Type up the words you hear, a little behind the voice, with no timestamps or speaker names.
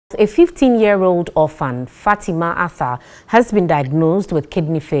A 15-year-old orphan, Fatima Arthur, has been diagnosed with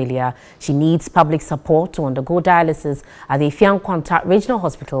kidney failure. She needs public support to undergo dialysis at the Fiankwanta Regional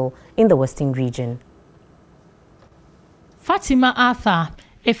Hospital in the Western region. Fatima Arthur,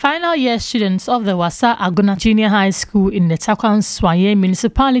 a final year student of the Wasa Agona Junior High School in the Takwan Swaye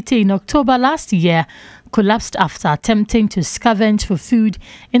municipality in October last year, collapsed after attempting to scavenge for food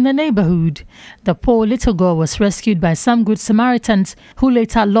in the neighborhood. The poor little girl was rescued by some good Samaritans who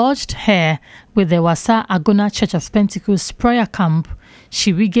later lodged her with the Wasa Agona Church of Pentecost prayer camp.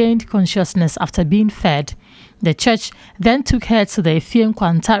 She regained consciousness after being fed. The church then took her to the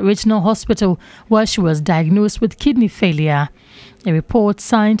Fiankwanta Regional Hospital where she was diagnosed with kidney failure. A report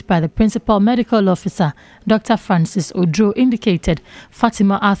signed by the Principal Medical Officer, Dr. Francis Odro, indicated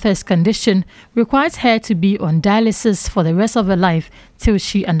Fatima Arthur's condition requires her to be on dialysis for the rest of her life till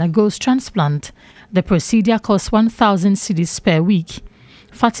she undergoes transplant. The procedure costs 1,000 cedis per week.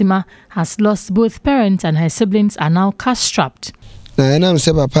 Fatima has lost both parents and her siblings are now cash-strapped.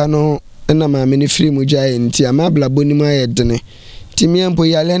 Timiampo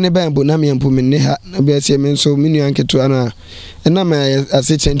yale ne bambo na miampo minne ha na be se men so minu anketo ana na ma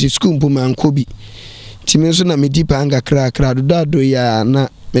assistant school mpo mankobi timi so na medi pa anga kra do ya na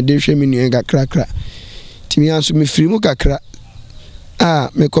me de hwe minu anga kra timi anso me firi mu kakra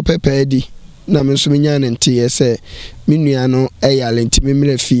me kopepe di na me so menya ne ntie se minu ano eyale ntimi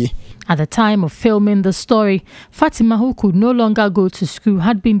mre fie. At the time of filming the story, Fatima, who could no longer go to school,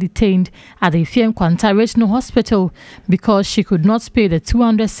 had been detained at the Fiankwanta Regional Hospital because she could not pay the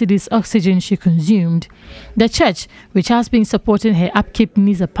 200 cedis oxygen she consumed. The church, which has been supporting her upkeep,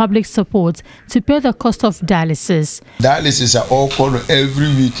 needs a public support to pay the cost of dialysis. Dialysis are all called every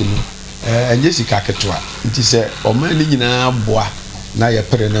week, and yes, it is a omani na boa na ya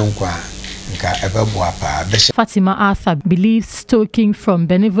perenenkwa. Fatima Arthur believes stoking from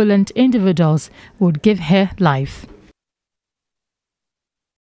benevolent individuals would give her life.